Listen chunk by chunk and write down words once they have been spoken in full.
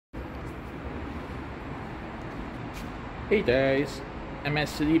Hey guys, I'm at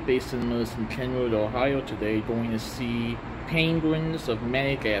City Based Cinemas in Kenwood, Ohio today going to see Penguins of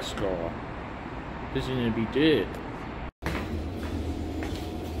Madagascar. This is going to be good.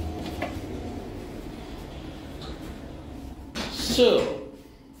 So,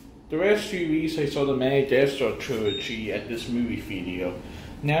 the last few weeks I saw the Madagascar trilogy at this movie theater.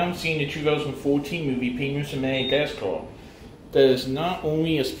 Now I'm seeing the 2014 movie Penguins of Madagascar. That is not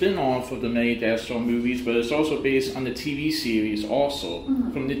only a spin-off of the Madagascar movies, but it's also based on the TV series also,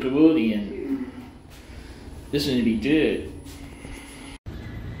 from Nickelodeon. This is going to be good.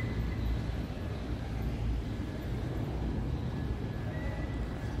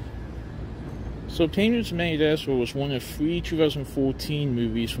 So Penguins of Madagascar was one of 3 2014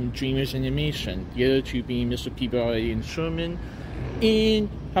 movies from Dreamers Animation, the other two being Mr. Peabody and Sherman, and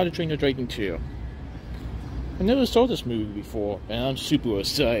How to Train Your Dragon 2. I never saw this movie before, and I'm super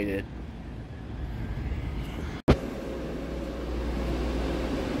excited.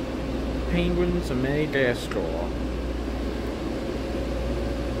 Penguins of Madagascar.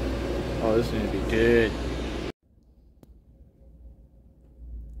 Oh, this is going to be good.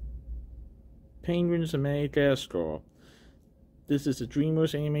 Penguins of Madagascar. This is the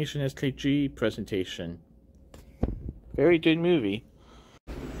DreamWorks Animation SKG presentation. Very good movie.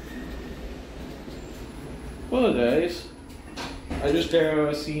 Well guys, I just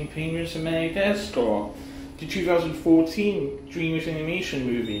seen Penguins of Madagascar, the 2014 DreamWorks Animation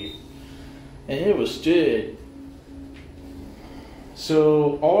movie, and it was good.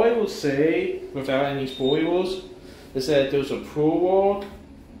 So all I will say, without any spoilers, is that there's a prologue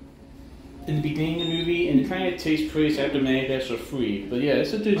in the beginning of the movie, and it kind of takes place after Madagascar 3. But yeah,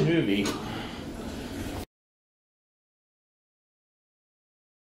 it's a good movie.